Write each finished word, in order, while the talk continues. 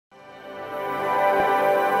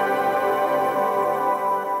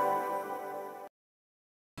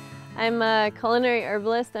I'm a culinary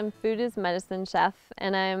herbalist and food is medicine chef,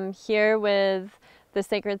 and I'm here with the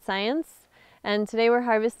Sacred Science. And today we're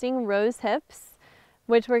harvesting rose hips,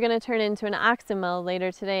 which we're going to turn into an oxymel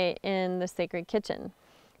later today in the Sacred Kitchen,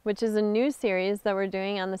 which is a new series that we're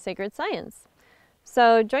doing on the Sacred Science.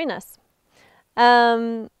 So join us.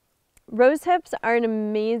 Rose hips are an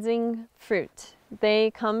amazing fruit. They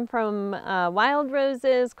come from wild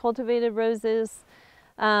roses, cultivated roses.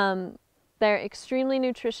 They're extremely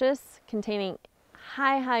nutritious, containing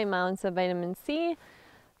high amounts of vitamin C,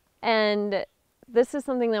 and this is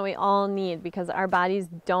something that we all need because our bodies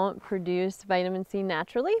don't produce vitamin C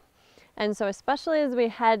naturally. And so especially as we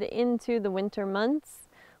head into the winter months,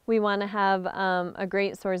 we want to have a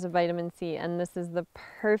great source of vitamin C, and this is the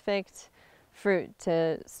perfect fruit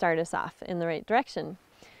to start us off in the right direction.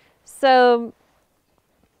 So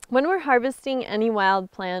when we're harvesting any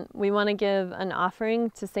wild plant, we want to give an offering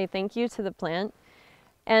to say thank you to the plant.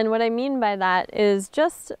 And what I mean by that is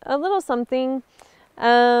just a little something.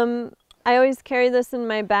 I always carry this in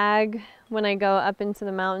my bag when I go up into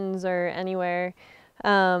the mountains or anywhere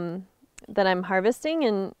that I'm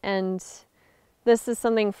harvesting. And this is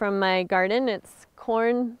something from my garden. It's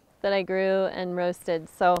corn that I grew and roasted.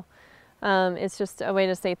 So it's just a way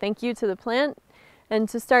to say thank you to the plant and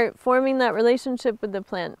to start forming that relationship with the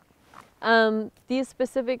plant. These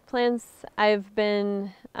specific plants I've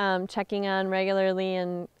been checking on regularly,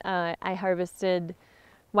 and I harvested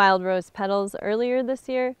wild rose petals earlier this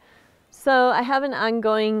year. So I have an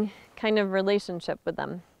ongoing kind of relationship with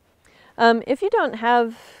them. If you don't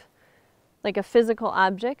have like a physical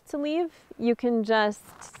object to leave, you can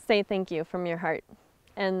just say thank you from your heart,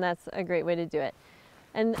 and that's a great way to do it.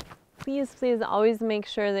 And please always make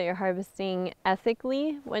sure that you're harvesting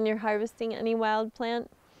ethically when you're harvesting any wild plant,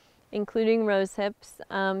 including rose hips.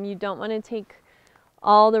 You don't want to take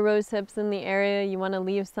all the rose hips in the area. You want to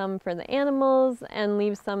leave some for the animals and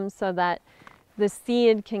leave some so that the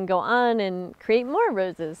seed can go on and create more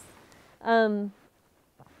roses.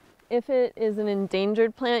 If it is an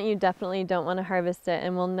endangered plant, you definitely don't want to harvest it,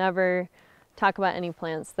 and we'll never talk about any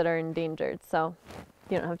plants that are endangered, so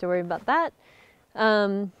you don't have to worry about that.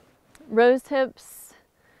 Rose hips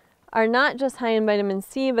are not just high in vitamin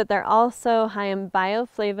C, but they're also high in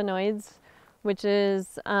bioflavonoids, which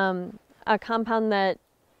is a compound that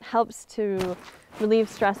helps to relieve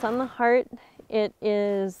stress on the heart. It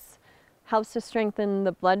helps to strengthen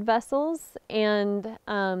the blood vessels, and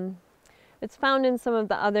it's found in some of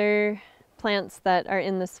the other plants that are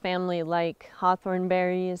in this family, like hawthorn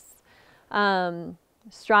berries,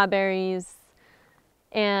 strawberries,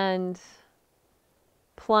 and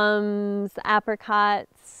plums,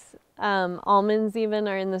 apricots, almonds even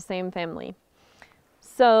are in the same family.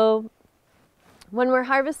 So when we're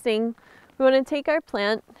harvesting, we want to take our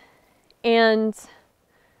plant and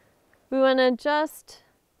we want to just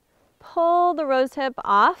pull the rose hip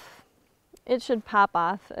off. It should pop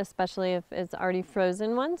off, especially if it's already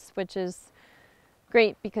frozen once, which is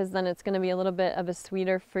great because then it's going to be a little bit of a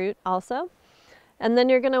sweeter fruit also. And then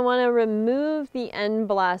you're going to want to remove the end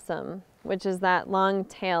blossom, which is that long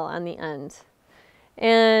tail on the end,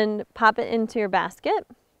 and pop it into your basket.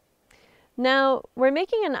 Now we're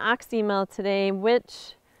making an oxymel today,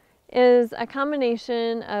 which is a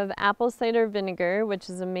combination of apple cider vinegar,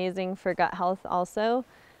 which is amazing for gut health also.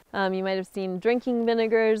 You might have seen drinking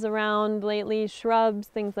vinegars around lately, shrubs,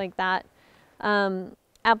 things like that.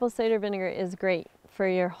 Apple cider vinegar is great for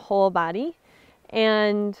your whole body,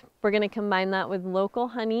 and we're going to combine that with local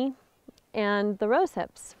honey and the rose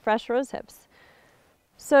hips, fresh rose hips.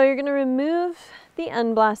 So you're going to remove the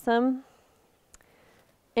end blossom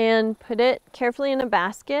and put it carefully in a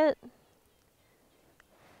basket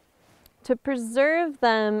to preserve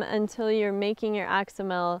them until you're making your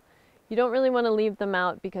oxymel. You don't really want to leave them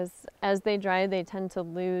out because as they dry, they tend to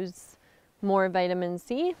lose more vitamin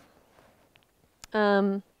C.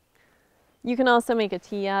 You can also make a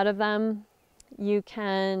tea out of them. You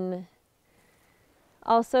can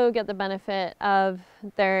also get the benefit of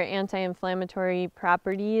their anti-inflammatory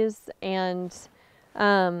properties and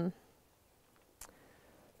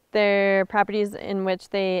their properties in which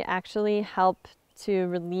they actually help to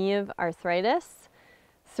relieve arthritis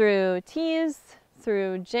through teas,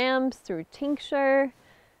 through jams, through tincture,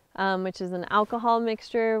 which is an alcohol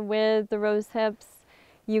mixture with the rose hips.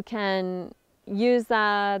 You can use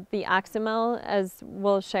the oxymel, as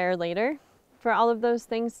we'll share later, for all of those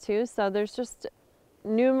things too. So there's just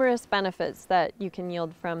numerous benefits that you can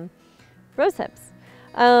yield from rose hips.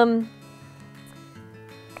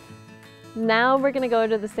 Now we're going to go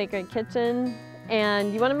to the Sacred Kitchen,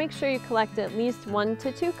 and you want to make sure you collect at least 1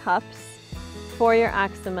 to 2 cups for your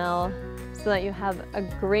oxymel so that you have a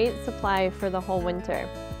great supply for the whole winter.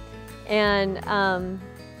 And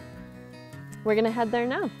we're gonna head there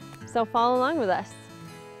now, so follow along with us.